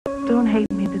Don't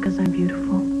hate me because I'm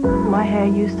beautiful. My hair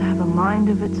used to have a mind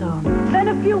of its own. Then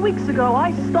a few weeks ago,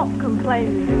 I stopped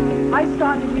complaining. I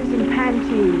started using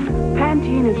Pantene.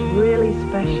 Pantene is really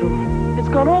special. It's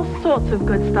got all sorts of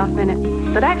good stuff in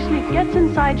it that actually gets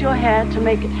inside your hair to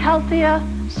make it healthier,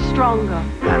 stronger.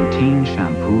 Pantene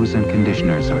shampoos and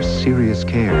conditioners are serious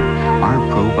care. Our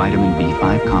Pro-Vitamin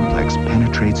B5 complex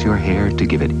penetrates your hair to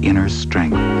give it inner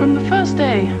strength. From the first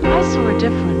day, I saw a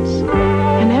difference.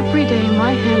 And every day,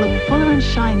 my hair looked fuller and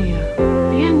shinier.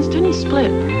 The ends didn't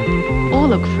split or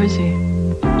look frizzy.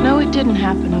 No, it didn't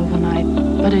happen overnight,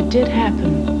 but it did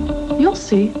happen. You'll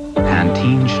see.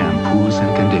 Pantene shampoos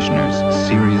and conditioners,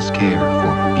 serious care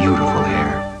for beautiful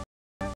hair.